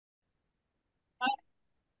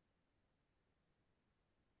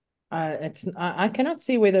I cannot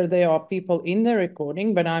see whether there are people in the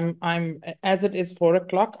recording, but I'm as it is 4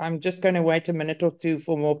 o'clock, I'm just going to wait a minute or two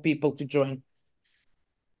for more people to join.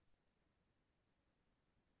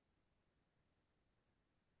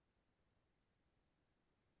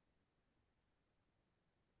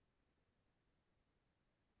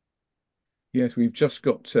 Yes, we've just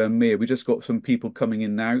got Mia. We just got some people coming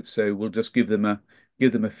in now, so we'll just give them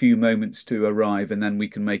a few moments to arrive, and then we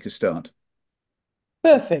can make a start.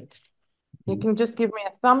 Perfect. You can just give me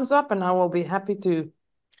a thumbs up and I will be happy to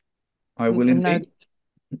I will know.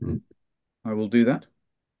 indeed. I will do that.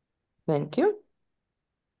 Thank you.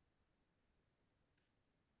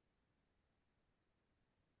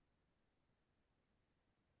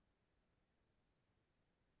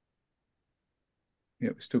 Yeah,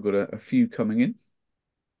 we've still got a few coming in.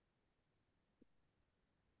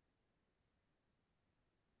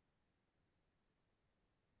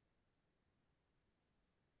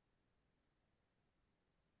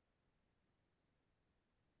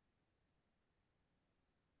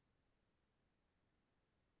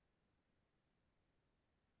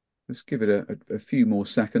 Let's give it a few more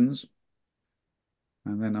seconds,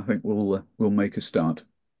 and then I think we'll make a start.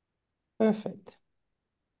 Perfect.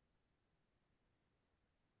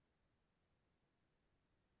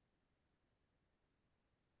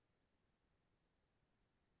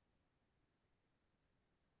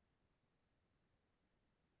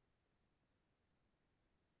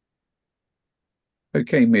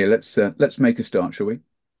 Okay, Mia, let's make a start, shall we?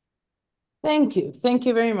 Thank you. Thank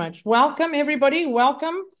you very much. Welcome, everybody.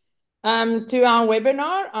 Welcome to our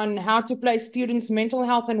webinar on how to place students' mental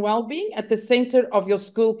health and well-being at the center of your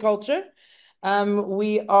school culture.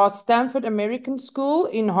 We are Stamford American School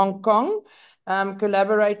in Hong Kong,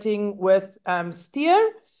 collaborating with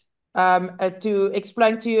Steer to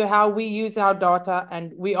explain to you how we use our data.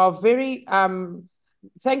 And we are very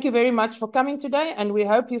thank you very much for coming today, and we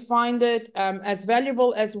hope you find it as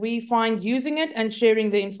valuable as we find using it and sharing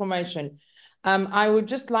the information. I would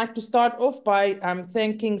just like to start off by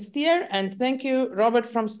thanking Steer, and thank you, Robert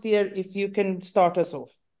from Steer, if you can start us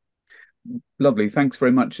off. Lovely. Thanks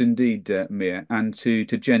very much indeed, Mia, and to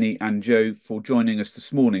Jenny and Joe for joining us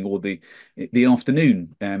this morning or the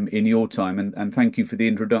afternoon in your time. And thank you for the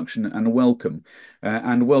introduction and welcome.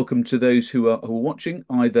 And welcome to those who are watching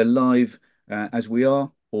either live as we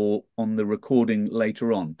are or on the recording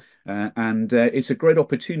later on. And it's a great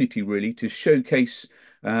opportunity really to showcase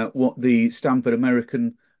what the Stamford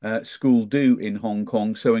American School do in Hong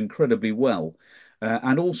Kong so incredibly well.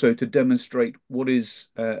 And also to demonstrate what is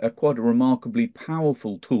quite a remarkably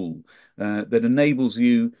powerful tool that enables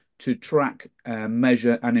you to track,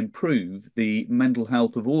 measure and improve the mental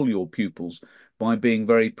health of all your pupils by being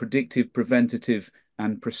very predictive, preventative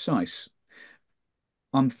and precise.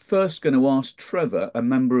 I'm first going to ask Trevor, a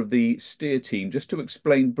member of the Steer team, just to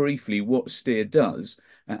explain briefly what Steer does,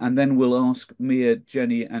 and then we'll ask Mia,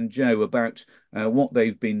 Jenny and Joe about what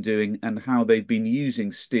they've been doing and how they've been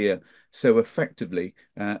using Steer so effectively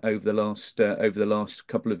over the last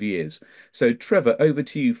couple of years. So Trevor, over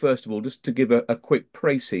to you first of all, just to give a quick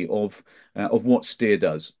précis of what Steer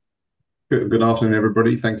does. Good afternoon,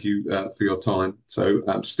 everybody. Thank you for your time. So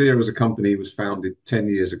Steer as a company was founded 10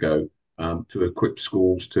 years ago to equip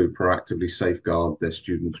schools to proactively safeguard their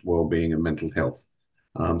students' well-being and mental health.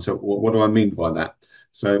 So what do I mean by that?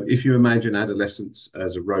 So if you imagine adolescence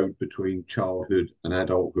as a road between childhood and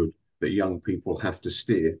adulthood that young people have to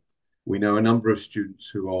steer, we know a number of students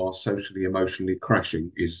who are socially, emotionally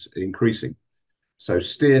crashing is increasing. So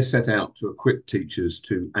Steer set out to equip teachers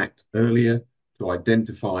to act earlier, to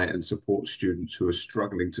identify and support students who are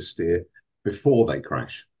struggling to steer before they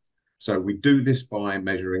crash. So we do this by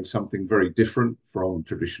measuring something very different from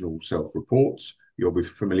traditional self-reports. You'll be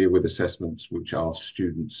familiar with assessments which ask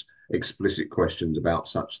students explicit questions about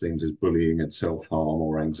such things as bullying and self-harm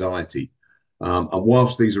or anxiety. And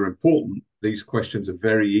whilst these are important, these questions are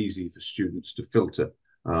very easy for students to filter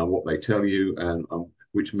what they tell you, and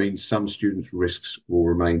which means some students' risks will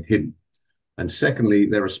remain hidden. And secondly,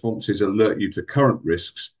 their responses alert you to current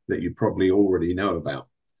risks that you probably already know about.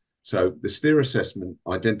 So the STEER assessment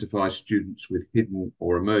identifies students with hidden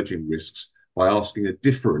or emerging risks by asking a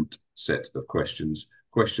different set of questions,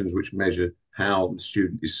 questions which measure how the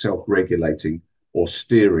student is self-regulating or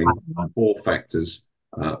steering 4 factors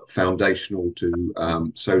foundational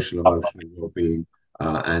to social, emotional well-being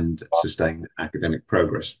and sustained academic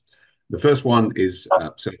progress. The first one is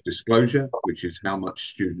self-disclosure, which is how much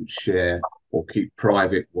students share or keep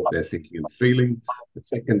private what they're thinking and feeling. The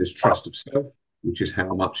second is trust of self, which is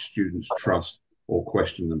how much students trust or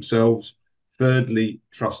question themselves. Thirdly,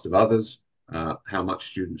 trust of others, how much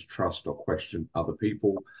students trust or question other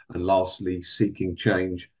people, and lastly, seeking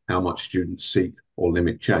change, how much students seek or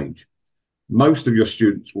limit change. Most of your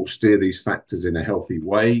students will steer these factors in a healthy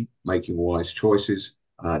way, making wise choices,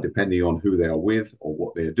 depending on who they are with or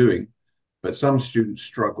what they're doing. But some students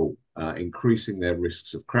struggle, increasing their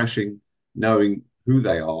risks of crashing. Knowing who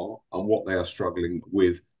they are and what they are struggling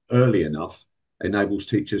with early enough enables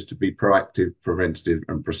teachers to be proactive, preventative,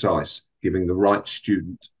 and precise, giving the right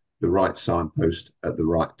student the right signpost at the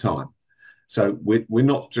right time. So we're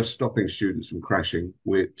not just stopping students from crashing,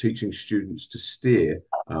 we're teaching students to steer,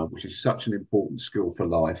 which is such an important skill for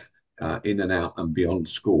life, in and out and beyond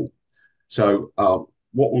school. So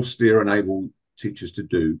what will steer enable teachers to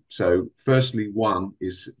do? So firstly, one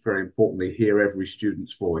is very importantly, hear every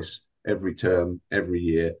student's voice every term, every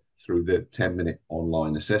year through the 10-minute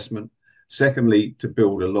online assessment. Secondly, to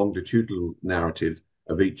build a longitudinal narrative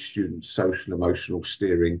of each student's social emotional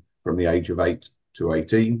steering from the age of 8 to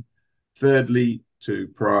 18. Thirdly, to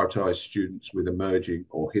prioritise students with emerging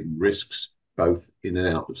or hidden risks, both in and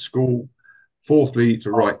out of school. Fourthly, to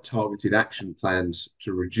write targeted action plans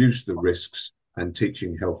to reduce the risks and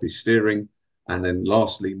teaching healthy steering. And then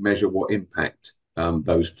lastly, measure what impact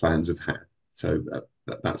those plans have had. So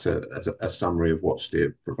that's a summary of what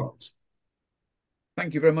STEER provides.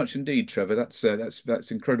 Thank you very much indeed, Trevor.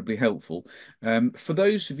 That's incredibly helpful. For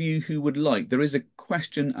those of you who would like, there is a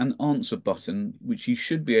question and answer button which you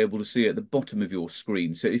should be able to see at the bottom of your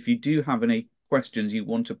screen. So if you do have any questions you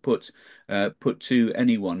want to put to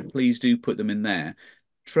anyone, please do put them in there.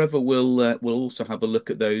 Trevor will also have a look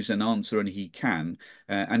at those and answer any he can.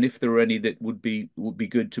 And if there are any that would be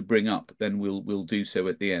good to bring up, then we'll do so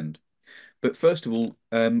at the end. But first of all,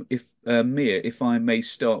 Mia, if I may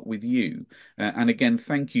start with you, and again,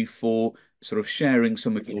 thank you for sort of sharing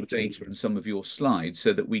some of your data and some of your slides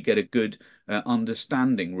so that we get a good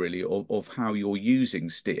understanding really of how you're using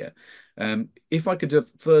STEER. If I could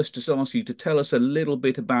first just ask you to tell us a little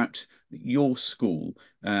bit about your school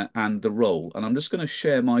and the role, and I'm just going to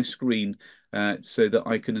share my screen so that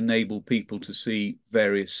I can enable people to see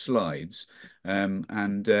various slides,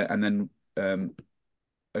 and then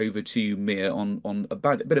over to you, Mia, on a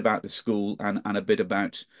bit about the school and a bit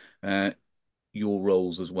about your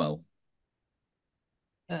roles as well.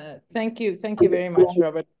 Thank you very much,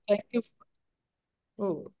 Robert. Thank you.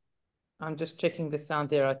 Oh, I'm just checking the sound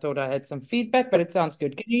there. I thought I had some feedback, but it sounds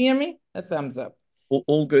good. Can you hear me? A thumbs up.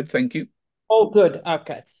 All good, thank you. All good.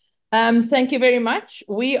 Okay. Thank you very much.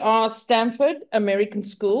 We are Stamford American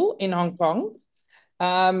School in Hong Kong.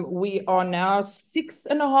 We are now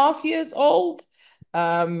 6.5 years old.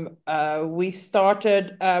 We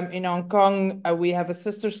started in Hong Kong. We have a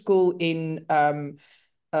sister school in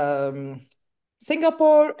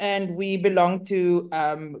Singapore, and we belong to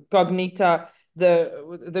Cognita,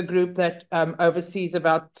 the group that oversees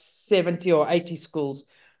about 70 or 80 schools.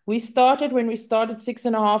 When we started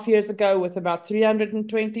 6.5 years ago with about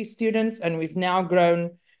 320 students, and we've now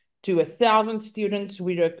grown to 1,000 students.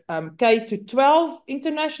 We're a K-12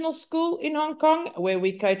 international school in Hong Kong, where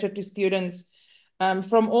we cater to students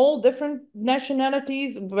from all different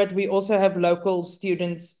nationalities, but we also have local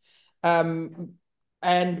students and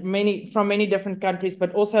from many different countries,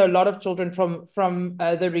 but also a lot of children from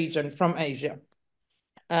the region, from Asia.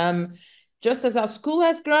 Just as our school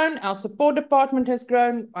has grown, our support department has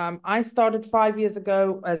grown. I started 5 years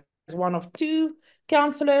ago as one of 2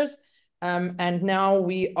 counselors. And now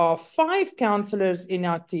we are 5 counselors in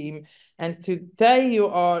our team. And today you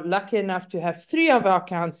are lucky enough to have 3 of our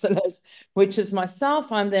counselors, which is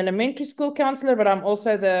myself. I'm the elementary school counselor, but I'm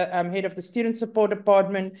also the head of the student support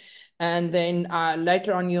department. And then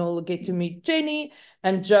later on, you'll get to meet Jenny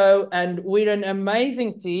and Joe. And we're an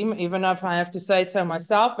amazing team, even if I have to say so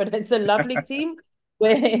myself, but it's a lovely team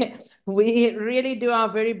where we really do our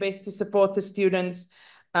very best to support the students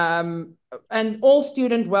and all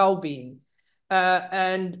student well-being.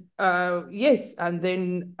 Yes, and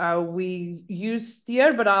then we use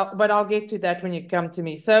STEER, but I'll get to that when you come to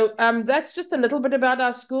me. So that's just a little bit about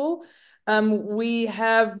our school. We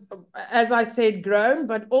have, as I said, grown,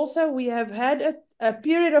 but also we have had a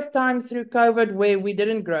period of time through COVID where we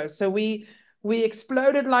didn't grow. So we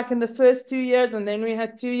exploded like in the first 2 years, and then we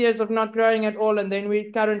had 2 years of not growing at all, and then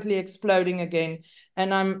we're currently exploding again.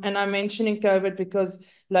 And I'm mentioning COVID because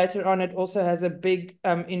later on it also has a big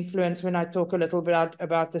influence when I talk a little bit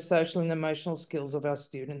about the social and emotional skills of our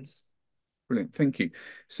students. Brilliant, thank you.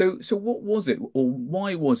 So what was it, or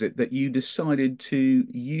why was it that you decided to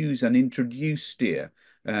use and introduce STEER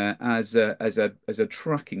as a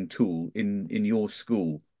tracking tool in your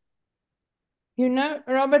school? You know,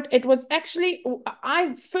 Robert, it was actually,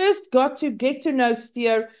 I first got to know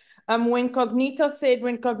STEER when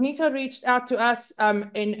Cognita reached out to us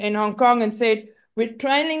in Hong Kong and said, we're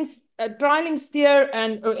trialing steer,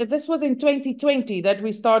 and this was in 2020 that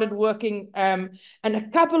we started working, and a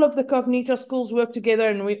couple of the Cognita schools worked together,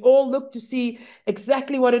 and we all looked to see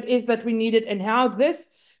exactly what it is that we needed and how this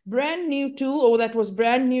brand new tool, or that was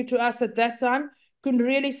brand new to us at that time, can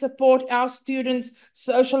really support our students'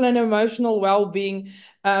 social and emotional well-being,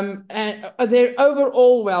 and their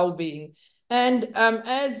overall well-being. And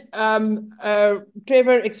as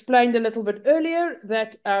Trevor explained a little bit earlier,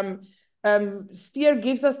 that steer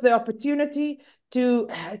gives us the opportunity to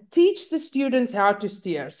teach the students how to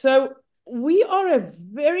steer. So we are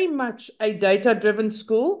very much a data-driven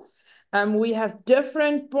school. We have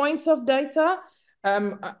different points of data.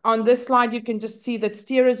 On this slide, you can just see that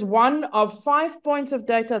steer is one of 5 points of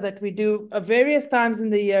data that we do various times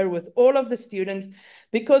in the year with all of the students,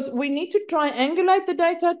 because we need to triangulate the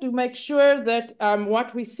data to make sure that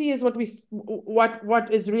what we see is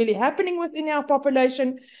what is really happening within our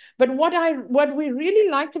population. But what we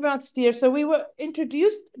really liked about steer, so we were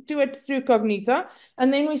introduced to it through Cognita,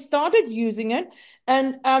 and then we started using it,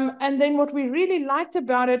 and then what we really liked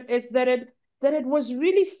about it is that it was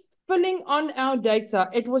really filling on our data.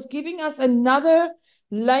 It was giving us another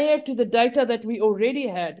layer to the data that we already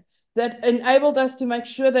had, that enabled us to make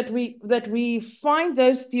sure that we find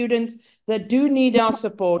those students that do need our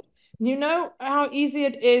support. You know how easy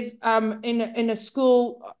it is in a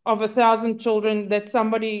school of 1,000 children that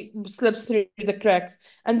somebody slips through the cracks.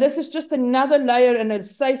 And this is just another layer and a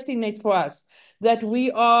safety net for us that we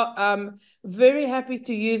are very happy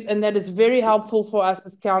to use, and that is very helpful for us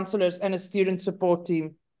as counselors and a student support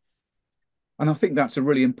team. And I think that's a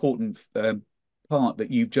really important part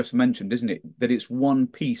that you've just mentioned, isn't it? That it's one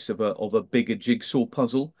piece of a bigger jigsaw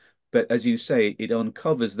puzzle, but as you say, it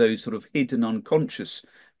uncovers those sort of hidden unconscious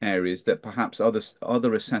areas that perhaps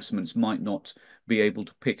other assessments might not be able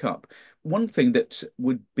to pick up. One thing that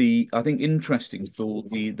would be, I think, interesting for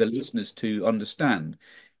the listeners to understand.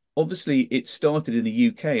 Obviously, it started in the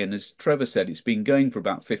UK, and as Trevor said, it's been going for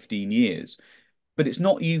about 15 years. But it's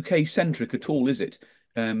not UK centric at all, is it?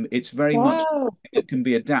 It's very much it can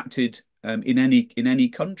be adapted in any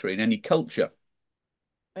country, in any culture.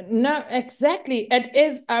 No, exactly. It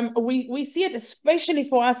is. We see it especially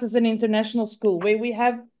for us as an international school, where we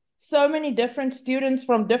have so many different students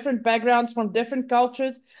from different backgrounds, from different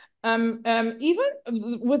cultures, even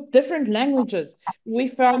with different languages. We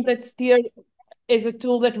found that steer is a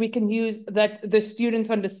tool that we can use that the students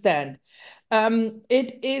understand.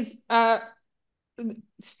 It is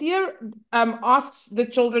steer asks the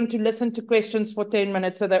children to listen to questions for 10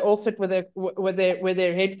 minutes, so they all sit with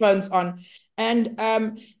their headphones on, and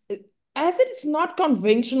as it's not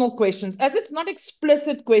conventional questions, as it's not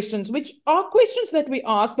explicit questions, which are questions that we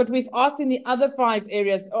ask, but we've asked in the other 5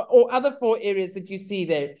 areas or other 4 areas that you see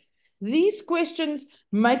there. These questions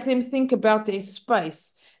make them think about their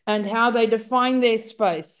space and how they define their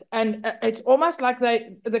space. And it's almost like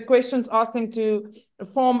the questions ask them to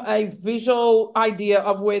form a visual idea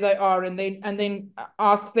of where they are, and then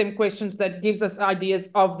ask them questions that gives us ideas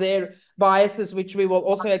of their biases, which we will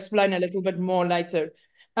also explain a little bit more later.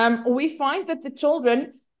 We find that the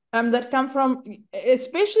children that come from,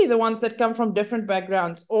 especially the ones that come from different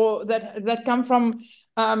backgrounds, or that come from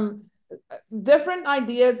different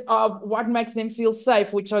ideas of what makes them feel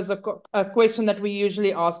safe, which is a question that we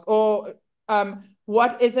usually ask, or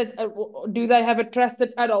what is it, do they have a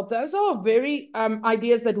trusted adult? Those are very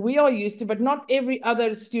ideas that we are used to, but not every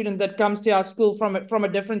other student that comes to our school from a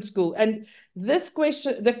different school. And this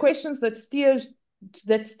question, the questions that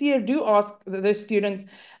steer do ask the students,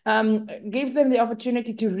 gives them the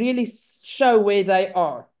opportunity to really show where they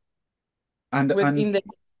are within their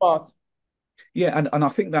path. Yeah, and I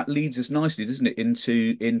think that leads us nicely, doesn't it,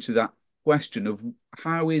 into that question of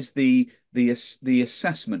how is the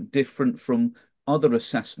assessment different from other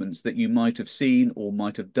assessments that you might have seen or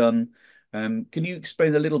might have done? Can you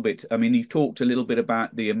explain a little bit? I mean, you've talked a little bit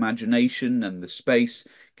about the imagination and the space.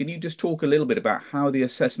 Can you just talk a little bit about how the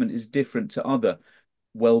assessment is different to other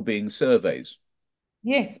well-being surveys?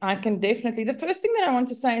 Yes, I can definitely. The first thing that I want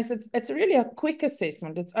to say is it's really a quick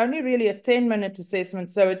assessment. It's only really a 10-minute assessment,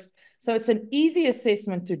 so it's an easy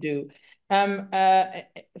assessment to do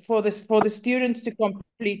for the students to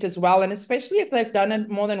complete as well, and especially if they've done it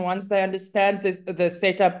more than once, they understand the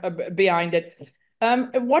setup behind it.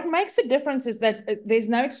 What makes a difference is that there's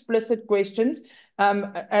no explicit questions.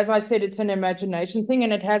 As I said, it's an imagination thing,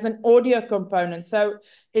 and it has an audio component. So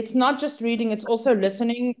it's not just reading, it's also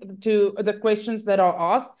listening to the questions that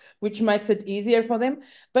are asked, which makes it easier for them.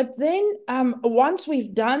 But then once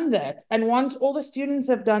we've done that, and once all the students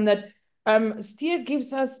have done that, Steer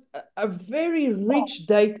gives us a very rich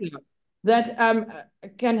data that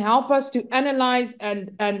can help us to analyze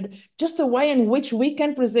and just the way in which we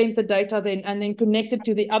can present the data then and then connect it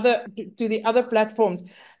to the other platforms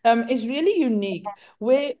is really unique.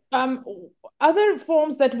 Where other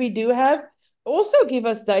forms that we do have also give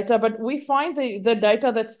us data, but we find the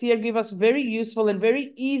data that Steer give us very useful and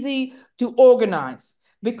very easy to organize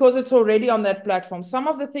because it's already on that platform. Some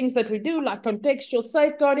of the things that we do, like contextual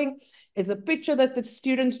safeguarding, is a picture that the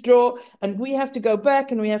students draw, and we have to go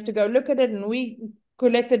back and we have to go look at it, and we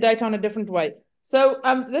collect the data in a different way. So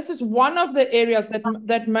this is one of the areas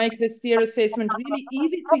that make the STEER assessment really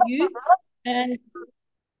easy to use. And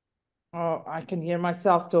oh, I can hear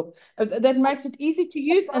myself talk. That makes it easy to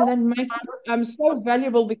use, and that makes it so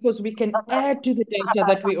valuable because we can add to the data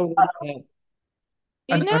that we already have.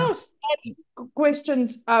 In our study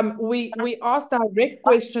questions, we ask direct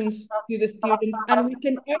questions to the students, and we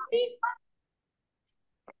can only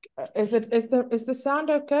is the sound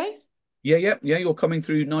okay? Yeah, you're coming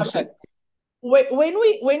through nicely. Okay.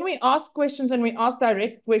 When we ask questions and we ask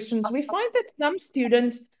direct questions, we find that some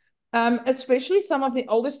students, especially some of the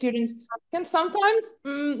older students, can sometimes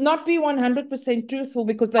not be 100% truthful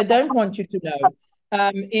because they don't want you to know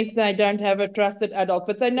if they don't have a trusted adult,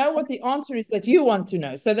 but they know what the answer is that you want to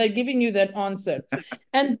know. So they're giving you that answer.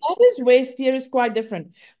 And that is where STEER is quite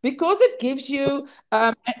different because it gives you,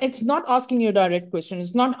 it's not asking you a direct question.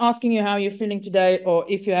 It's not asking you how you're feeling today or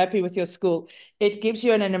if you're happy with your school. It gives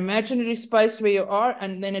you an imaginary space where you are,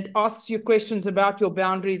 and then it asks you questions about your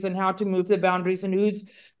boundaries and how to move the boundaries and who's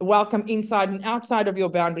welcome inside and outside of your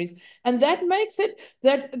boundaries. And that makes it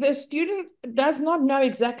that the student does not know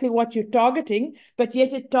exactly what you're targeting, but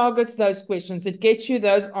yet it targets those questions. It gets you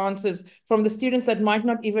those answers from the students that might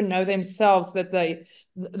not even know themselves that they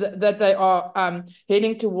are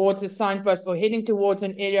heading towards a signpost or heading towards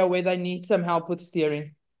an area where they need some help with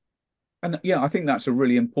steering. And yeah, I think that's a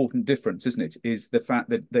really important difference, isn't it? Is the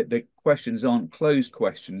fact that the questions aren't closed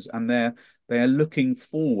questions, and they're looking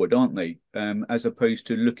forward, aren't they? As opposed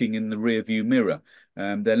to looking in the rear view mirror.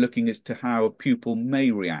 They're looking as to how a pupil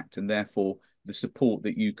may react, and therefore the support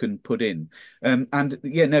that you can put in. And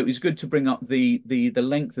yeah, no, it's good to bring up the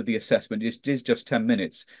length of the assessment is just 10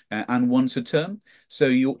 minutes and once a term. So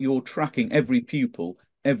you're tracking every pupil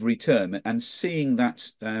every term and seeing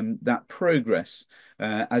that that progress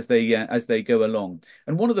as they go along.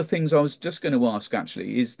 And one of the things I was just going to ask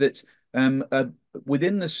actually is that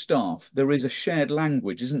within the staff there is a shared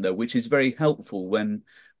language, isn't there, which is very helpful when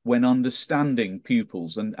understanding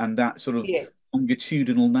pupils and that sort of Yes.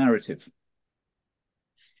 longitudinal narrative.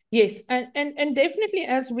 Yes, and definitely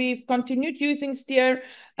as we've continued using STEER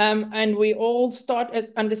and we all start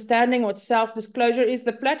understanding what self-disclosure is,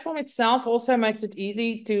 the platform itself also makes it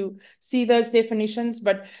easy to see those definitions.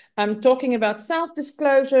 But talking about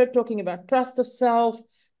self-disclosure, talking about trust of self,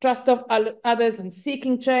 trust of others, and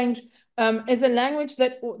seeking change is a language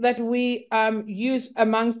that we use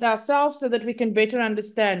amongst ourselves so that we can better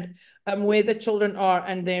understand where the children are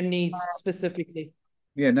and their needs specifically.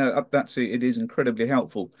 Yeah, no, that's it. It is incredibly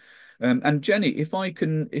helpful. And Jenny, if I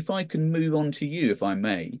can move on to you, if I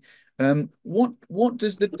may, what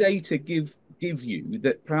does the data give you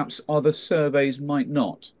that perhaps other surveys might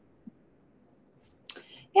not?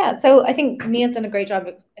 Yeah, so I think Mia's done a great job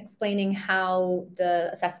of explaining how the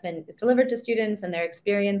assessment is delivered to students and their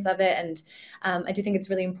experience of it. And I do think it's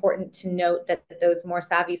really important to note that those more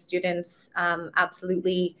savvy students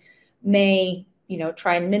absolutely may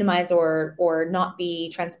try and minimize or not be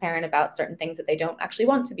transparent about certain things that they don't actually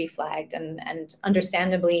want to be flagged. And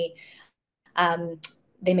understandably,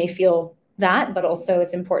 they may feel that, but also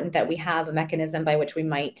it's important that we have a mechanism by which we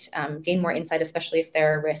might gain more insight, especially if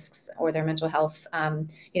there are risks or their mental health,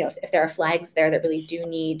 if there are flags there that really do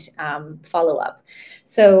need follow-up.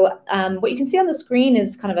 So what you can see on the screen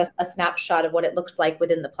is kind of a snapshot of what it looks like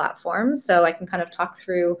within the platform. So I can kind of talk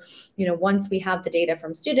through, once we have the data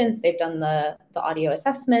from students, they've done the audio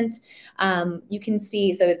assessment, you can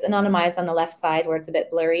see, so it's anonymized on the left side where it's a bit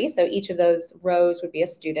blurry. So each of those rows would be a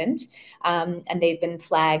student, and they've been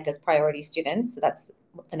flagged as priority students. So that's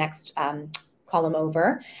the next column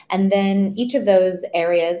over. And then each of those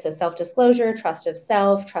areas, so self-disclosure, trust of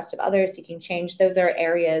self, trust of others, seeking change, those are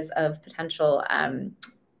areas of potential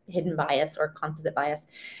hidden bias or composite bias.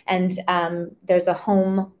 And there's a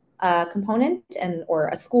home component or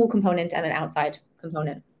a school component and an outside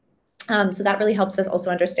component. So that really helps us also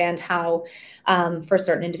understand how, for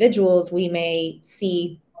certain individuals, we may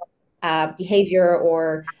see behavior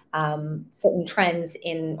or certain trends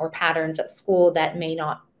or patterns at school that may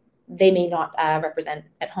not they may not represent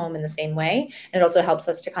at home in the same way. And it also helps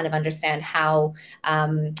us to kind of understand how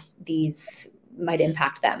these might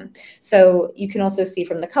impact them. So you can also see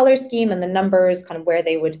from the color scheme and the numbers kind of where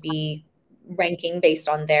they would be ranking based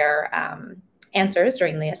on their answers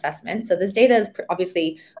during the assessment. So this data is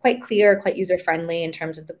obviously quite clear, quite user-friendly in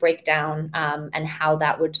terms of the breakdown and how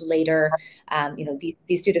that would later,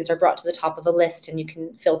 these students are brought to the top of a list, and you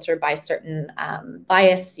can filter by certain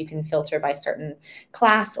bias, you can filter by certain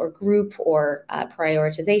class or group or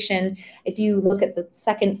prioritization. If you look at the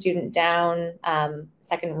second student down,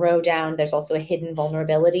 second row down, there's also a hidden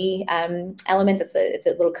vulnerability element. It's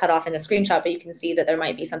a little cut off in a screenshot, but you can see that there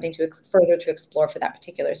might be something further to explore for that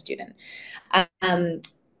particular student.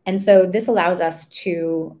 And so this allows us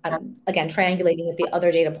to, again, triangulating with the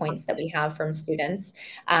other data points that we have from students,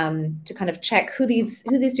 to kind of check who these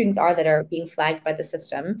students are that are being flagged by the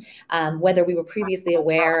system, whether we were previously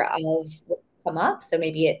aware of what come up. So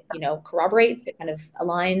maybe it, corroborates, it kind of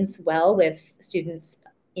aligns well with students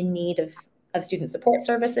in need of student support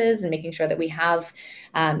services, and making sure that we have,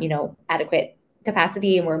 adequate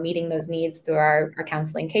capacity and we're meeting those needs through our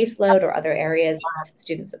counseling caseload or other areas of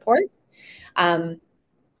student support.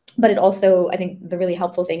 But it also, I think the really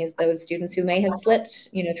helpful thing is those students who may have slipped,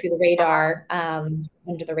 through the radar,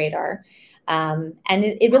 under the radar. And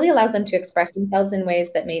it really allows them to express themselves in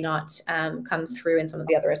ways that may not come through in some of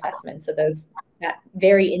the other assessments. So that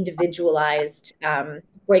very individualized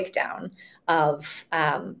breakdown of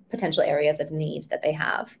potential areas of need that they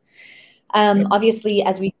have. Obviously,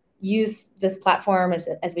 as we use this platform,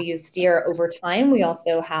 as we use STEER over time, we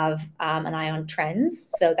also have an eye on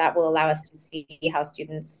trends. So that will allow us to see how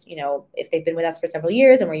students, if they've been with us for several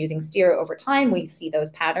years and we're using STEER over time, we see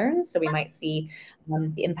those patterns. So we might see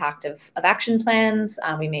the impact of action plans.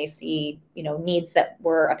 We may see, needs that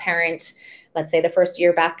were apparent, let's say the first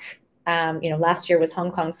year back. Last year was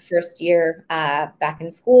Hong Kong's first year back in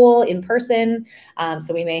school in person.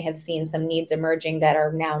 So we may have seen some needs emerging that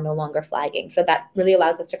are now no longer flagging. So that really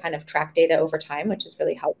allows us to kind of track data over time, which is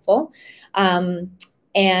really helpful.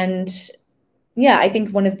 And yeah, I think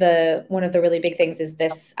one of the really big things is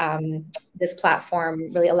this this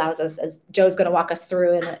platform really allows us, as Joe's going to walk us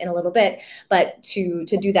through in a little bit, but to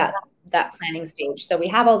do that planning stage. So we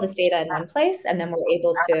have all this data in one place, and then we're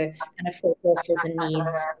able to kind of filter for the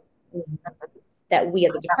needs that we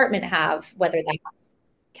as a department have, whether that's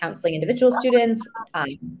counseling individual students,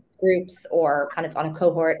 groups, or kind of on a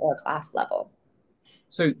cohort or a class level.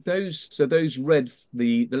 So those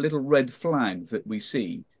the little red flags that we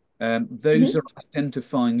see, those are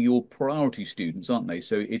identifying your priority students, aren't they?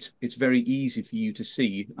 So it's very easy for you to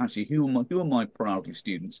see actually who are my priority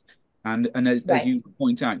students, and as you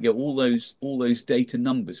point out, all those data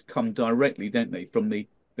numbers come directly, don't they, from the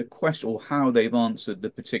question or how they've answered the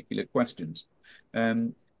particular questions.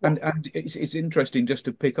 And it's interesting just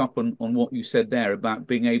to pick up on what you said there about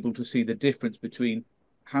being able to see the difference between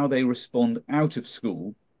how they respond out of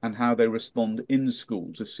school and how they respond in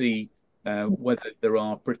school, to see whether there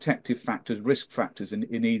are protective factors, risk factors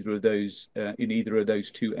in either of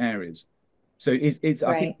those two areas. So it's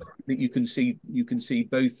I think that you can see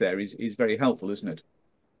both there is very helpful, isn't it?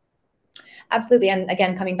 Absolutely. And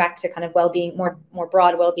again, coming back to kind of well-being, more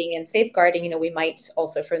broad well-being and safeguarding, we might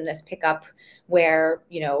also from this pick up where,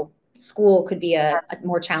 school could be a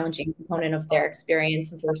more challenging component of their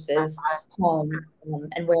experience versus home,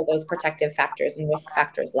 and where those protective factors and risk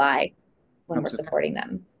factors lie when Absolutely. We're supporting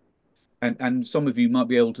them. And some of you might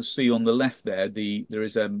be able to see on the left there, there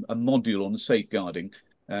is a module on safeguarding,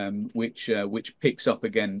 which picks up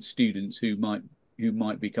again students who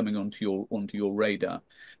might be coming onto your radar.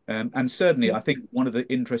 And certainly, I think one of the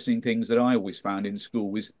interesting things that I always found in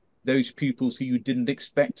school was those pupils who you didn't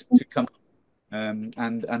expect to come.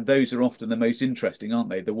 And those are often the most interesting, aren't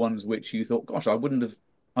they? The ones which you thought, gosh, I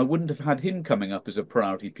wouldn't have had him coming up as a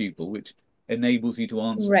priority pupil, which enables you to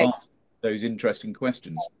answer those interesting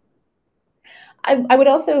questions. I would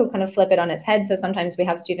also kind of flip it on its head. So sometimes we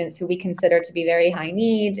have students who we consider to be very high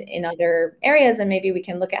need in other areas, and maybe we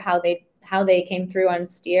can look at how they came through on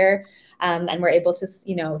STEER, and we're able to,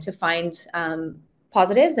 to find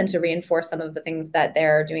positives and to reinforce some of the things that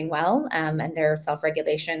they're doing well, and their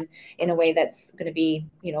self-regulation in a way that's going to be,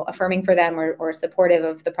 affirming for them or supportive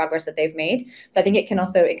of the progress that they've made. So I think it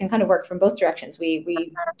can kind of work from both directions.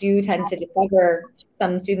 We do tend to discover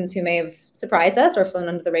some students who may have surprised us or flown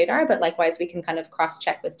under the radar, but likewise, we can kind of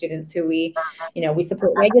cross-check with students who we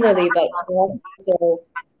support regularly, but also,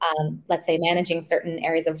 let's say, managing certain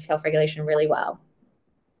areas of self-regulation really well.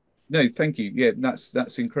 No, thank you. Yeah,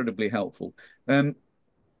 that's incredibly helpful.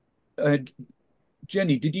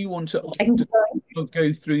 Jenny, did you want to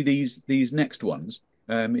go through these next ones?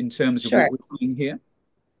 in terms of Sure. what we're seeing here?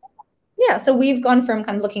 Yeah, so we've gone from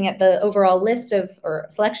kind of looking at the overall list of or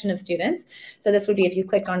selection of students. So this would be if you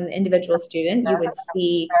clicked on an individual student, you would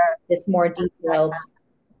see this more detailed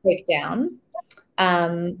breakdown.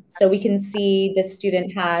 So we can see this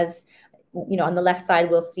student has, on the left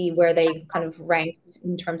side, we'll see where they kind of rank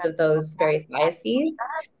in terms of those various biases.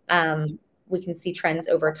 We can see trends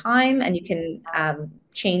over time, and you can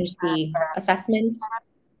change the assessment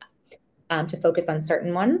to focus on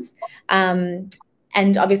certain ones.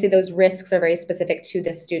 And obviously those risks are very specific to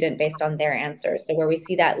the student based on their answers. So where we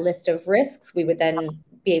see that list of risks, we would then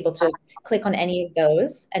be able to click on any of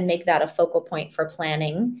those and make that a focal point for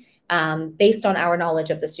planning based on our knowledge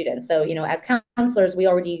of the student. So, as counselors, we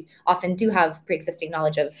already often do have pre-existing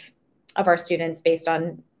knowledge of our students based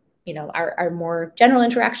on our more general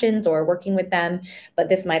interactions or working with them, but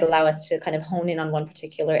this might allow us to kind of hone in on one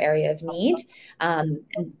particular area of need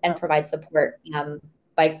and provide support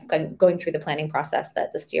by going through the planning process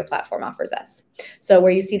that the STEER platform offers us. So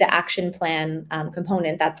where you see the action plan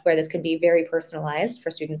component, that's where this can be very personalized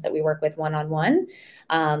for students that we work with one-on-one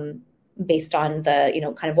based on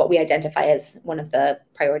the, kind of what we identify as one of the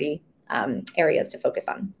priority areas to focus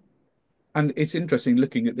on. And it's interesting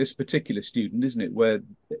looking at this particular student, isn't it, where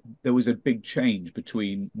there was a big change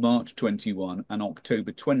between March 21 and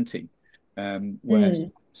October 20, where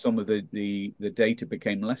some of the data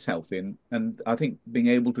became less healthy. And I think being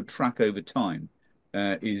able to track over time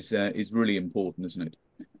is really important, isn't it?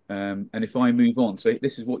 And if I move on, so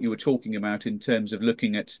this is what you were talking about in terms of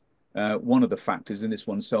looking at one of the factors in this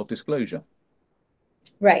one, self-disclosure.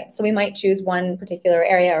 Right. So we might choose one particular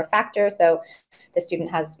area or factor. So the student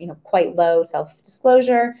has, quite low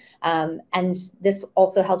self-disclosure. And this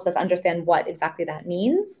also helps us understand what exactly that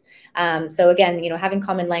means. So again, having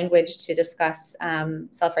common language to discuss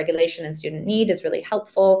self-regulation and student need is really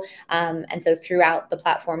helpful. And so throughout the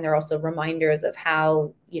platform, there are also reminders of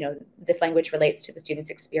how, this language relates to the student's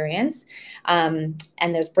experience. And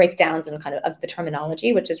there's breakdowns and kind of the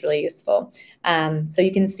terminology, which is really useful. So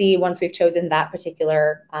you can see once we've chosen that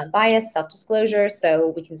particular bias, self-disclosure,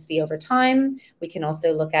 so we can see over time. We can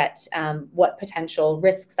also look at what potential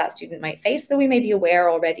risks that student might face. So we may be aware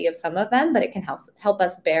already of some of them, but it can help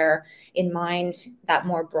us bear in mind that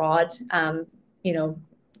more broad,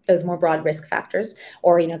 those more broad risk factors,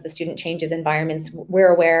 or, if the student changes environments, we're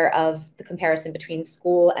aware of the comparison between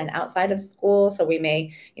school and outside of school. So we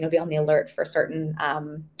may, be on the alert for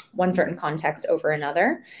one certain context over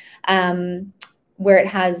another. Where it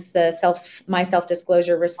has the my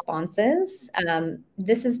self-disclosure responses,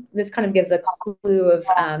 this kind of gives a clue of,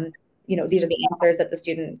 these are the answers that the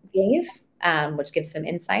student gave, which gives some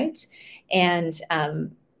insight. And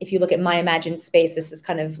if you look at my imagined space, this is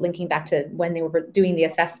kind of linking back to when they were doing the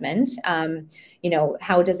assessment.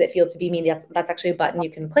 How does it feel to be me? That's actually a button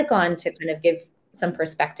you can click on to kind of give some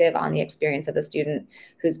perspective on the experience of the student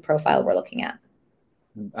whose profile we're looking at.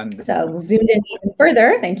 So zoomed in even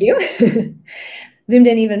further, thank you. Zoomed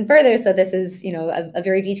in even further. So this is, a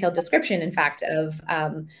very detailed description, in fact, of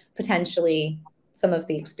potentially some of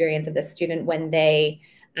the experience of this student when they,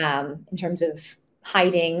 in terms of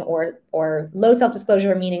hiding or low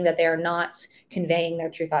self-disclosure, meaning that they are not conveying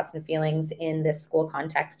their true thoughts and feelings in this school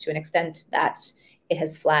context to an extent that it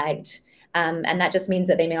has flagged. And that just means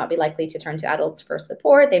that they may not be likely to turn to adults for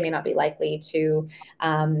support. They may not be likely to,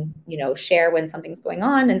 share when something's going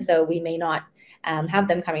on. And so we may not have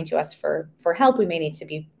them coming to us for help. We may need to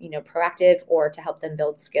be, proactive or to help them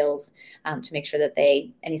build skills to make sure that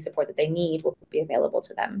any support that they need will be available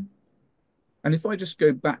to them. And if I just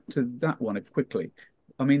go back to that one quickly,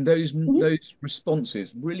 I mean, those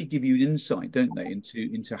responses really give you insight, don't they,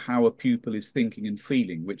 into how a pupil is thinking and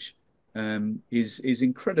feeling, which is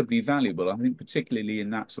incredibly valuable, I think, particularly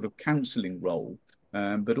in that sort of counselling role,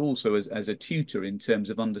 but also as a tutor in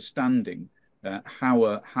terms of understanding how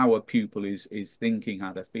a pupil is thinking,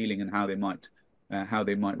 how they're feeling, and how they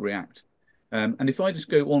might react. And if I just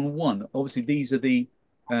go on one, obviously these are the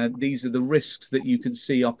risks that you can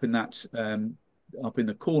see up in that up in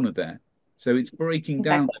the corner there. So it's breaking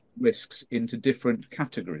down risks into different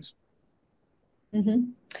categories.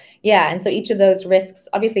 Yeah, and so each of those risks,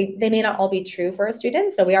 obviously, they may not all be true for a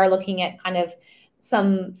student. So we are looking at kind of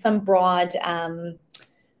some broad,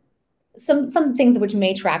 some things which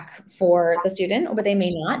may track for the student, or they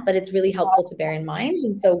may not. But it's really helpful to bear in mind.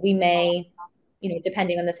 And so we may,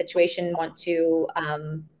 depending on the situation, want to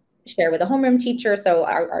share with a homeroom teacher. So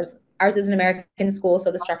ours is an American school,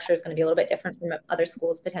 so the structure is going to be a little bit different from other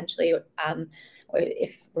schools potentially,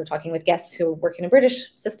 if we're talking with guests who work in a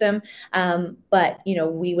British system. But,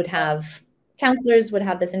 we would have counselors would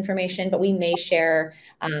have this information, but we may share,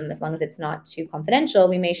 as long as it's not too confidential,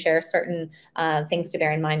 we may share certain things to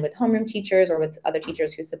bear in mind with homeroom teachers or with other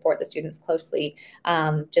teachers who support the students closely,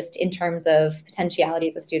 just in terms of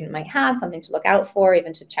potentialities a student might have, something to look out for,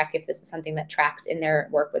 even to check if this is something that tracks in their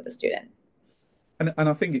work with the student. And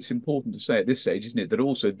I think it's important to say at this stage, isn't it, that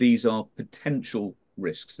also these are potential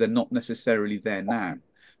risks. They're not necessarily there now.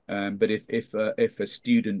 But if a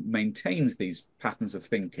student maintains these patterns of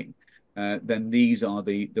thinking, then these are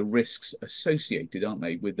the risks associated, aren't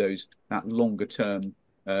they, with that longer term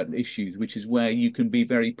issues, which is where you can be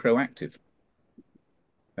very proactive.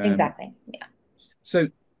 Exactly. Yeah. So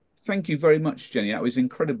thank you very much, Jenny. That was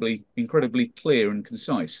incredibly clear and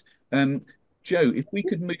concise. Joe, if we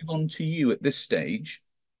could move on to you at this stage.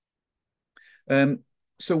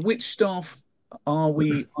 So which staff are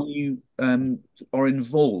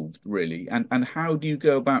involved really, and how do you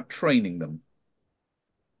go about training them?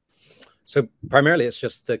 So primarily it's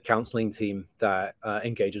just the counselling team that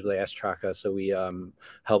engages with AS Tracker. So we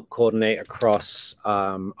help coordinate across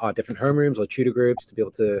our different homerooms or tutor groups to be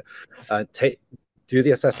able to do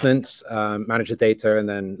the assessments, manage the data, and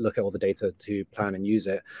then look at all the data to plan and use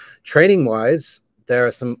it. Training wise, there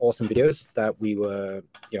are some awesome videos that we were,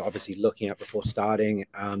 obviously looking at before starting.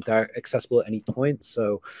 They're accessible at any point.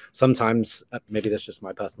 So sometimes, maybe that's just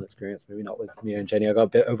my personal experience, maybe not with me and Jenny, I got a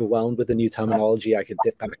bit overwhelmed with the new terminology. I could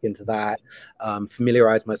dip back into that,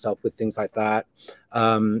 familiarize myself with things like that.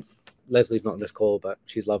 Leslie's not on this call, but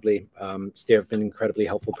she's lovely. Steer have been incredibly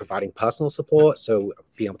helpful providing personal support. So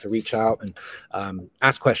being able to reach out and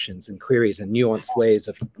ask questions and queries and nuanced ways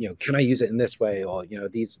of, can I use it in this way? Or,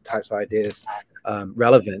 these types of ideas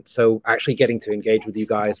relevant. So actually getting to engage with you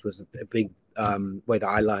guys was a big way that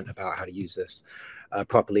I learned about how to use this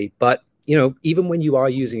properly. But even when you are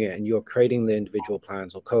using it and you're creating the individual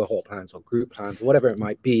plans or cohort plans or group plans or whatever it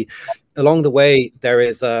might be, along the way, there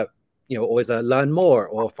is always a learn more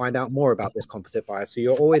or find out more about this composite bias. So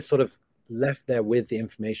you're always sort of left there with the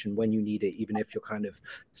information when you need it, even if you're kind of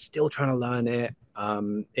still trying to learn it.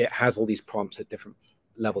 It has all these prompts at different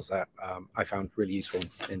levels that I found really useful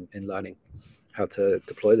in learning how to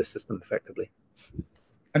deploy the system effectively.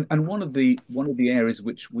 And one of the areas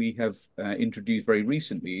which we have introduced very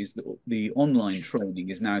recently is that the online training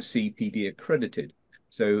is now CPD accredited.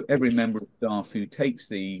 So every member of staff who takes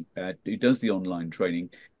who does the online training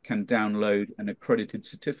can download an accredited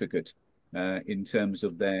certificate in terms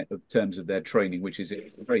of their training, which is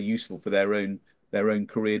very useful for their own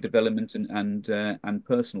career development and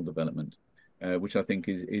personal development, which I think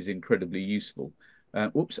is incredibly useful.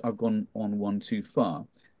 Oops, I've gone on one too far.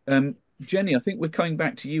 Jenny, I think we're coming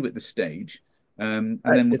back to you at this stage, and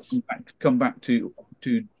then we'll come back to.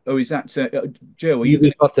 Oh, is that Joe? Are you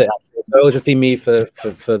going to? It'll just be me for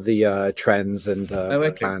the trends and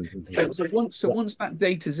plans and things. So once that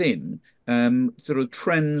data's in, sort of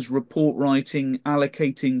trends, report writing,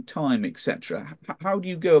 allocating time, etc. How do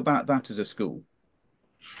you go about that as a school?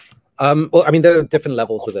 Well, I mean, there are different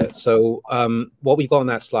levels with it. So what we've got on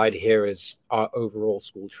that slide here is our overall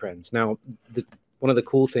school trends. Now, one of the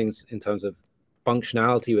cool things in terms of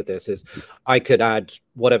functionality with this is I could add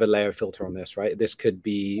whatever layer filter on this, right? This could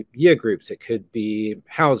be year groups, it could be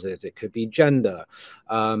houses, it could be gender.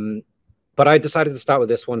 But I decided to start with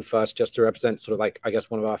this one first just to represent sort of like, I guess,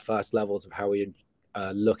 one of our first levels of how we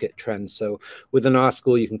look at trends. So within our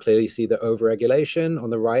school, you can clearly see the overregulation on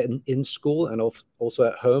the right in school and also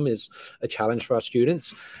at home is a challenge for our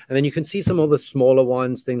students. And then you can see some of the smaller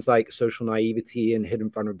ones, things like social naivety and hidden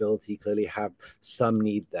vulnerability clearly have some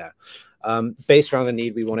need there. Based around the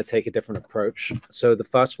need, we want to take a different approach. So the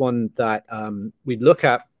first one that we'd look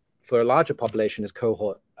at for a larger population is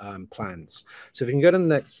cohort plans. So if we can go to the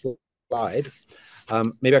next slide,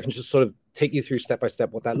 maybe I can just sort of take you through step by step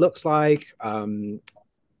what that looks like,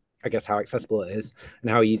 I guess how accessible it is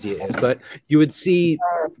and how easy it is. But you would see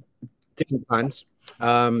different plans.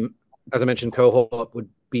 As I mentioned, cohort would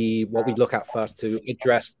be what we look at first to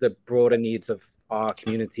address the broader needs of our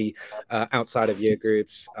community outside of year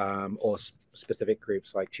groups or specific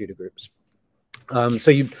groups like tutor groups.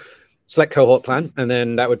 So you select cohort plan, and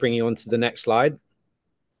then that would bring you on to the next slide.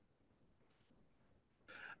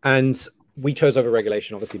 And we chose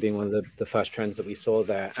overregulation, obviously being one of the first trends that we saw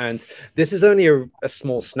there. And this is only a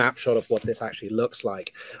small snapshot of what this actually looks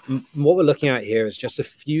like. What we're looking at here is just a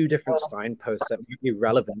few different signposts that might be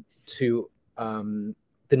relevant to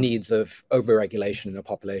the needs of overregulation in a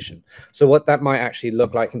population. So what that might actually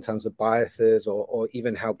look like in terms of biases or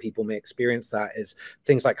even how people may experience that is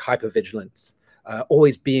things like hypervigilance.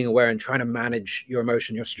 Always being aware and trying to manage your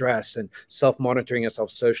emotion, your stress, and self-monitoring yourself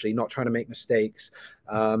socially, not trying to make mistakes.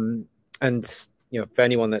 And for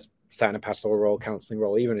anyone that's sat in a pastoral role, counseling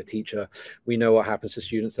role, even a teacher, we know what happens to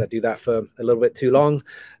students that do that for a little bit too long.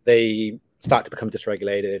 They start to become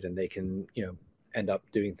dysregulated, and they can, end up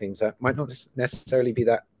doing things that might not necessarily be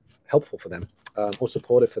that helpful for them or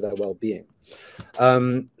supportive for their well-being.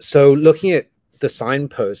 So looking at the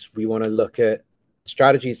signposts, we want to look at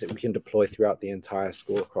strategies that we can deploy throughout the entire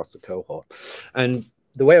school across the cohort. And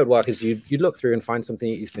the way it would work is you'd look through and find something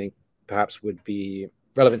that you think perhaps would be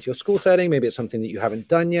relevant to your school setting. Maybe it's something that you haven't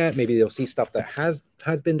done yet. Maybe you'll see stuff that has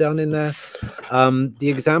been done in there. The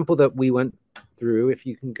example that we went through, if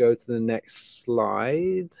you can go to the next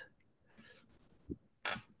slide,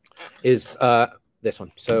 is this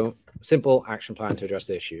one. So simple action plan to address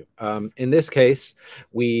the issue. In this case,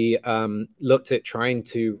 we looked at trying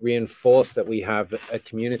to reinforce that we have a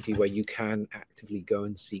community where you can actively go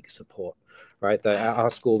and seek support. Right, that at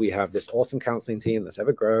our school we have this awesome counseling team that's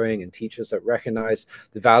ever growing, and teachers that recognize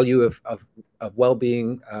the value of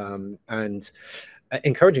well-being and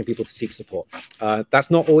encouraging people to seek support.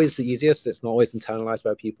 That's not always the easiest. It's not always internalized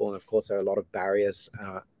by people, and of course there are a lot of barriers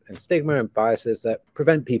and stigma and biases that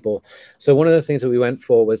prevent people. So one of the things that we went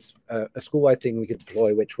for was a school-wide thing we could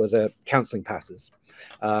deploy, which was counseling passes.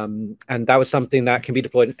 And that was something that can be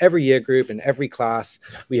deployed in every year group, in every class.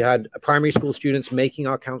 We had primary school students making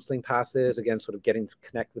our counseling passes, again, sort of getting to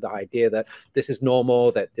connect with the idea that this is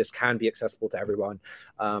normal, that this can be accessible to everyone.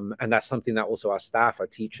 And that's something that also our staff, our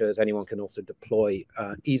teachers, anyone can also deploy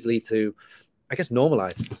easily to, I guess,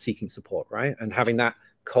 normalize seeking support, right? And having that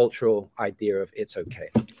cultural idea of it's okay.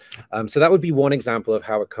 So that would be one example of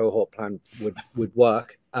how a cohort plan would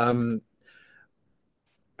work. I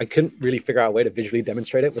couldn't really figure out a way to visually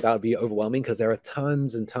demonstrate it without it being overwhelming, because there are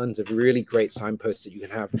tons and tons of really great signposts that you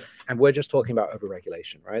can have. And we're just talking about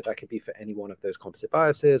overregulation, right? That could be for any one of those composite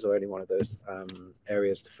biases or any one of those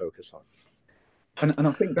areas to focus on. And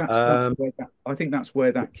I think that's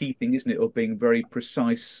where that key thing, isn't it, of being very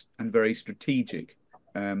precise and very strategic,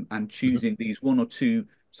 and choosing these one or two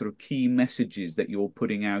sort of key messages that you're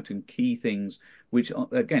putting out, and key things which are,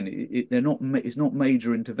 again, it's not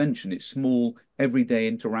major intervention. It's small everyday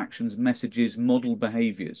interactions, messages, model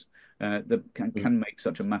behaviors that can make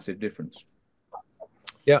such a massive difference.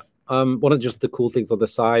 Yeah. One of just the cool things on the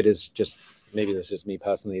side is just, maybe this is just me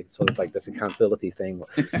personally, it's sort of like this accountability thing.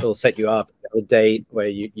 It'll set you up a date where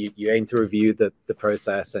you aim to review the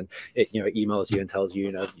process, and it emails you and tells you,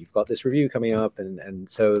 you've got this review coming up, and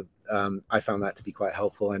so I found that to be quite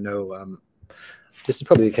helpful. I know this is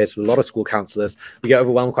probably the case with a lot of school counselors. We get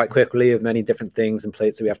overwhelmed quite quickly of many different things and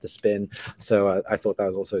plates that we have to spin. So I thought that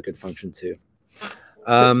was also a good function too.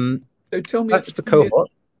 So tell me, that's the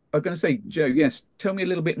cohort. I was going to say, Joe, yes, tell me a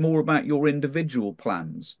little bit more about your individual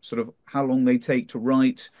plans, sort of how long they take to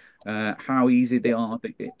write, how easy they are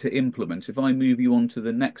to implement. If I move you on to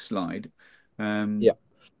the next slide. Yeah.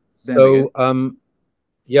 So,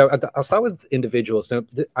 I'll start with individuals. So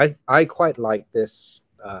I quite like this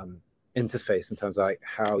interface in terms of like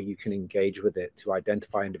how you can engage with it to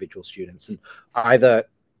identify individual students, and either,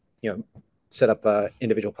 set up an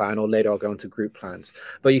individual plan, or later I'll go into group plans.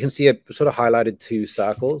 But you can see it sort of highlighted two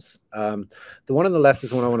circles. The one on the left is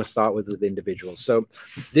the one I want to start with individuals. So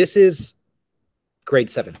this is grade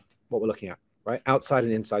 7, what we're looking at, right? Outside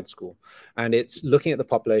and inside school. And it's looking at the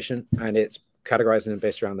population, and it's categorizing them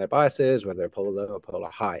based around their biases, whether they're polar low or polar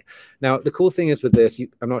high. Now, the cool thing is with this,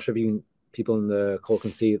 I'm not sure if people in the call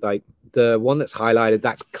can see, like the one that's highlighted,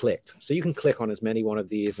 that's clicked. So you can click on as many one of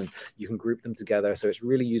these and you can group them together. So it's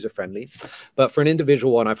really user friendly. But for an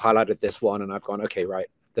individual one, I've highlighted this one and I've gone, okay, right,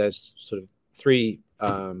 there's sort of 3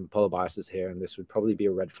 polar biases here, and this would probably be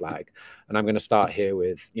a red flag. And I'm going to start here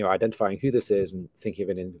with, identifying who this is and thinking of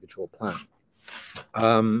an individual plan.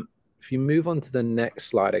 If you move on to the next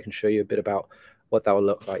slide, I can show you a bit about what that will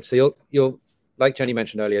look like. So you'll like Jenny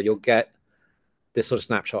mentioned earlier, you'll get this sort of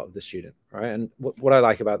snapshot of the student, right? And what I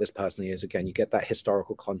like about this personally is, again, you get that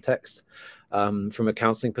historical context. From a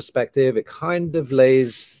counseling perspective, it kind of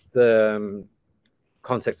lays the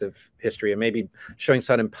context of history and maybe showing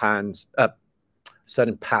certain patterns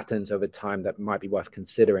over time that might be worth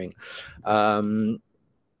considering. And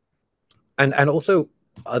also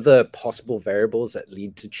other possible variables that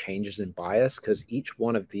lead to changes in bias, because each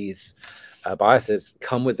one of these biases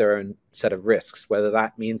come with their own set of risks, whether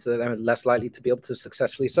that means that they're less likely to be able to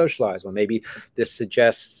successfully socialize, or maybe this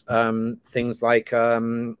suggests things like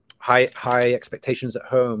high expectations at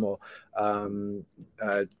home, or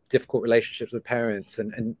difficult relationships with parents,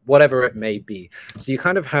 and whatever it may be. So you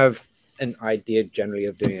kind of have an idea generally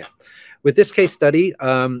of doing it. With this case study,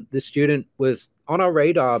 the student was on our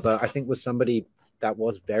radar, but I think was somebody that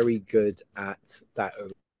was very good at that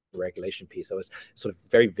regulation piece. I was sort of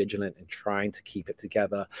very vigilant in trying to keep it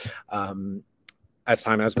together. As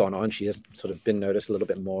time has gone on, she has sort of been noticed a little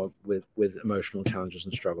bit more with emotional challenges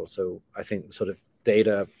and struggles. So I think the sort of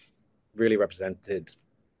data really represented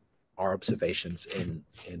our observations in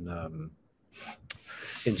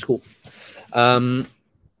school.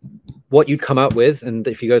 What you'd come up with, and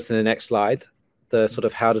if you go to the next slide, the sort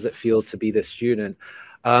of how does it feel to be this student?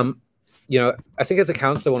 You know, I think as a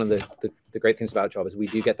counselor, one of the great things about our job is we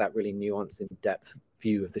do get that really nuanced, in-depth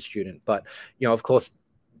view of the student. But, you know, of course,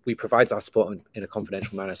 we provide our support in a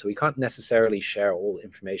confidential manner, so we can't necessarily share all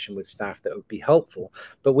information with staff that would be helpful.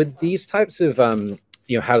 But with these types of,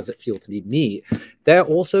 you know, how does it feel to be me? They're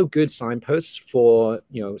also good signposts for,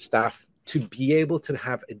 you know, staff to be able to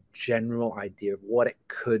have a general idea of what it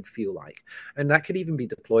could feel like. And that could even be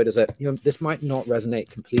deployed as a, you know, this might not resonate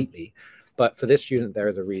completely, but for this student, there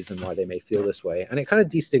is a reason why they may feel this way. And it kind of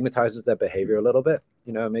destigmatizes their behavior a little bit,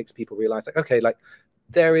 you know, it makes people realize like, okay, like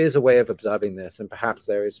there is a way of observing this, and perhaps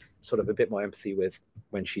there is sort of a bit more empathy with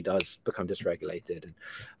when she does become dysregulated.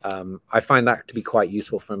 And I find that to be quite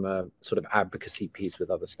useful from a sort of advocacy piece with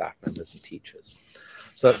other staff members and teachers.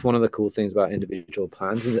 So that's one of the cool things about individual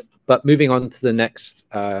plans. But moving on to the next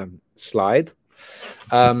slide,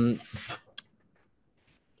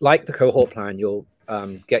 like the cohort plan, you'll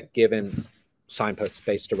get given signposts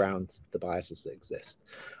based around the biases that exist.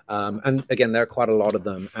 And again, there are quite a lot of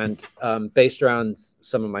them. And based around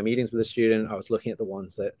some of my meetings with a student, I was looking at the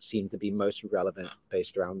ones that seemed to be most relevant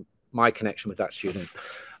based around my connection with that student.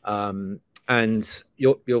 And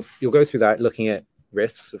you'll go through that looking at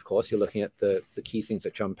risks, of course. You're looking at the key things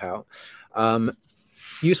that jump out.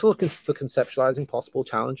 Useful for conceptualizing possible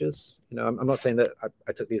challenges. You know, I'm not saying that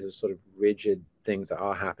I took these as sort of rigid things that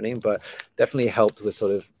are happening, but definitely helped with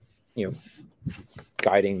sort of, you know,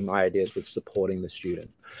 guiding my ideas with supporting the student.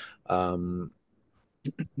 Moving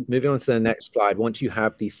on to the next slide, once you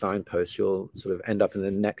have these signposts, you'll sort of end up in the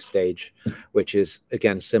next stage, which is,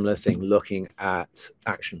 again, similar thing, looking at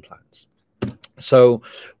action plans. So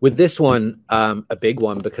with this one, a big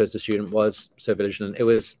one, because the student was so vigilant, it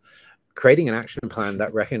was creating an action plan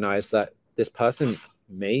that recognized that this person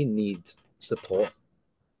may need support,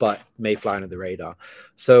 but may fly under the radar.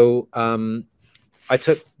 So I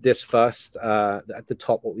took this first. At the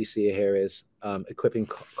top, what we see here is equipping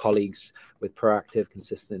colleagues with proactive,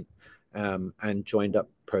 consistent, and joined up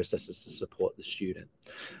processes to support the student.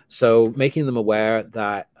 So making them aware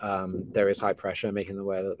that there is high pressure, making them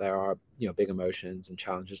aware that there are, you know, big emotions and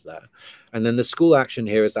challenges there. And then the school action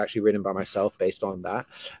here is actually written by myself based on that.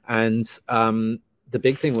 And the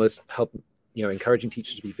big thing was encouraging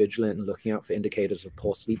teachers to be vigilant and looking out for indicators of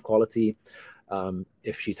poor sleep quality.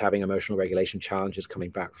 If she's having emotional regulation challenges coming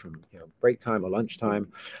back from, you know, break time or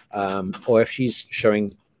lunchtime, or if she's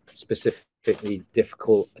showing specifically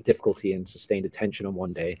difficulty in sustained attention on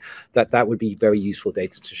one day, that would be very useful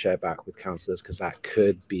data to share back with counselors, because that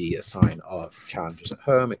could be a sign of challenges at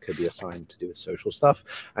home. It could be a sign to do with social stuff,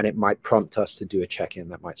 and it might prompt us to do a check-in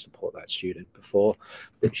that might support that student before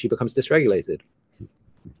she becomes dysregulated.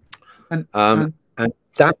 And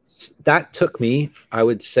that took me, I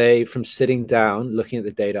would say, from sitting down, looking at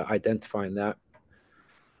the data, identifying that.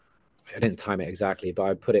 I didn't time it exactly, but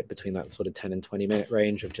I put it between that sort of 10 and 20-minute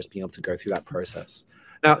range of just being able to go through that process.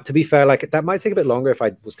 Now, to be fair, like that might take a bit longer if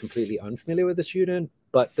I was completely unfamiliar with the student,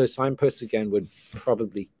 but those signposts, again, would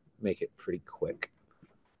probably make it pretty quick.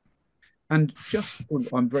 And just,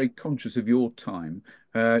 I'm very conscious of your time,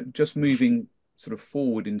 just moving sort of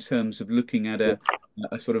forward in terms of looking at a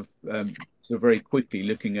sort of very quickly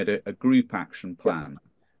looking at a group action plan,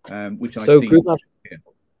 which I see here.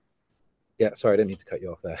 Yeah, sorry, I didn't mean to cut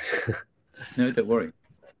you off there. No, don't worry.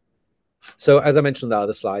 So as I mentioned on the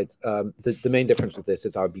other slide, the main difference with this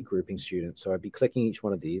is I would be grouping students. So I'd be clicking each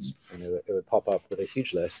one of these, and it would pop up with a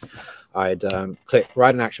huge list. I'd click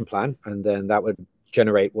write an action plan, and then that would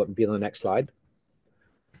generate what would be on the next slide.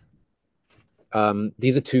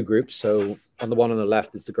 These are two groups. So on the one on the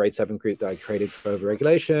left is the grade 7 group that I created for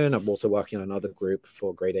overregulation. I'm also working on another group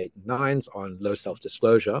for grade 8 and 9s on low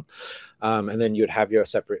self-disclosure. And then you'd have your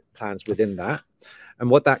separate plans within that.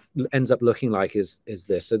 And what that ends up looking like is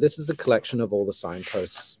this. So this is a collection of all the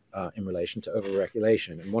signposts in relation to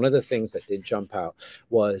overregulation. And one of the things that did jump out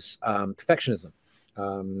was perfectionism.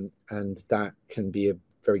 And that can be a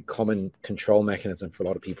very common control mechanism for a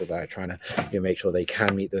lot of people that are trying to make sure they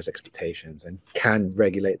can meet those expectations and can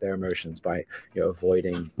regulate their emotions by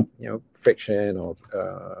avoiding friction or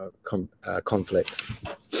conflict.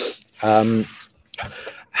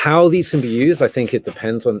 How these can be used, I think it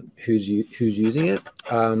depends on who's using it.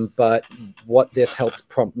 But what this helped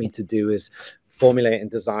prompt me to do is formulate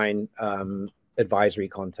and design a advisory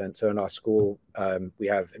content. So in our school, we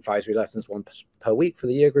have advisory lessons once per week for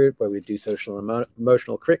the year group where we do social and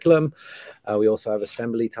emotional curriculum. We also have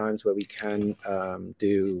assembly times where we can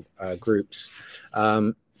do groups.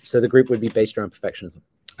 So the group would be based around perfectionism.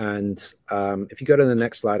 And if you go to the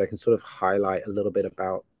next slide, I can sort of highlight a little bit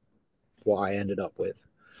about what I ended up with.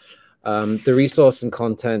 The resource and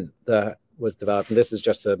content that was developed, and this is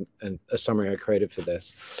just a summary I created for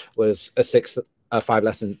this, was a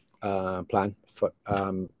 5-lesson plan for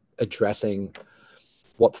addressing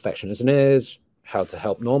what perfectionism is, how to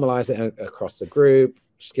help normalize it across the group,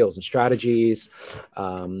 skills and strategies,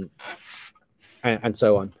 and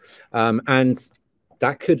so on. And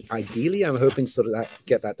that could ideally, I'm hoping, sort of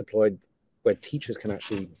get that deployed where teachers can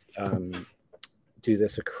actually do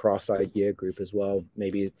this across our year group as well,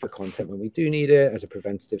 maybe for content when we do need it, as a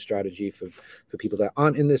preventative strategy for people that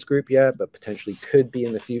aren't in this group yet, but potentially could be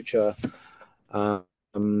in the future.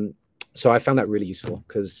 So I found that really useful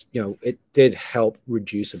because, you know, it did help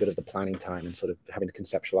reduce a bit of the planning time and sort of having to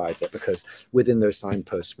conceptualize it, because within those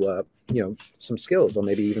signposts were, you know, some skills or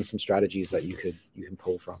maybe even some strategies that you can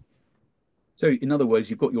pull from. So in other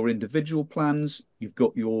words, you've got your individual plans, you've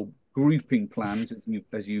got your grouping plans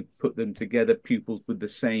as you put them together, pupils with the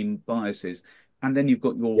same biases, and then you've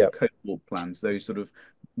got your cohort plans, those sort of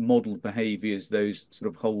modeled behaviors, those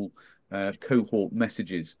sort of whole cohort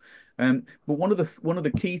messages. But one of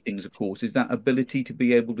the key things, of course, is that ability to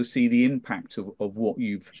be able to see the impact of what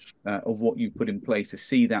you've put in place, to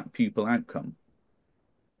see that pupil outcome.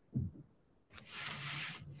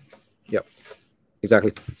 Yep,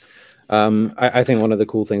 exactly. I think one of the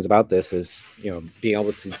cool things about this is, you know, being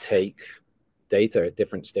able to take data at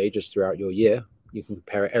different stages throughout your year. You can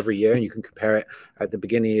compare it every year, and you can compare it at the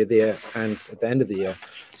beginning of the year and at the end of the year.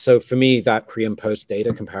 So for me, that pre and post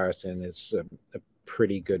data comparison is a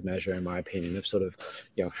pretty good measure, in my opinion, of sort of,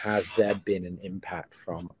 you know, has there been an impact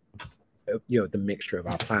from, you know, the mixture of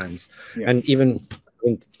our plans. Yeah. And even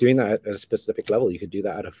when doing that at a specific level, you could do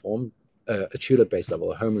that at a tutor-based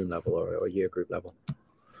level, a homeroom level, or a year group level.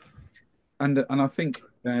 And I think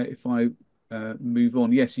if I move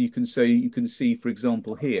on, yes, you can see, for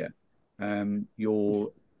example, here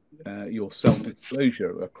your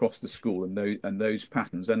self-disclosure across the school and those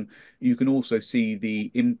patterns, and you can also see the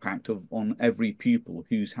impact on every pupil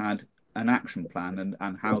who's had an action plan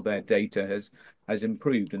and how their data has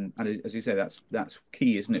improved. And as you say, that's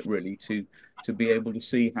key, isn't it, really, to be able to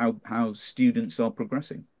see how students are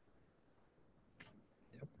progressing.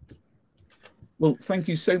 Well, thank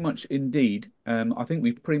you so much indeed. I think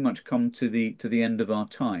we've pretty much come to the end of our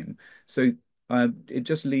time. So it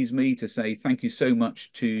just leaves me to say thank you so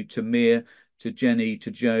much to Mia, to Jenny, to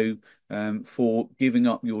Joe, for giving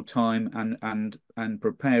up your time and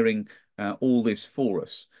preparing all this for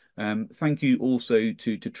us. Thank you also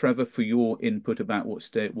to Trevor for your input about what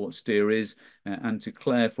STEER is, and to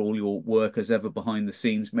Claire for all your work as ever behind the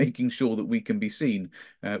scenes, making sure that we can be seen.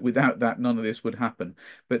 Without that, none of this would happen.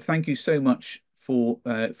 But thank you so much for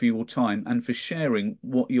your time and for sharing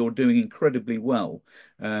what you're doing incredibly well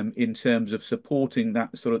in terms of supporting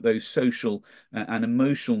that sort of those social and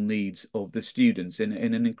emotional needs of the students in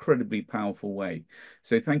an incredibly powerful way.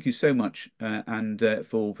 So thank you so much and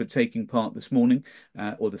for taking part this morning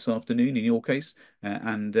or this afternoon in your case,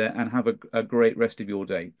 and have a great rest of your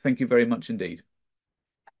day. Thank you very much indeed.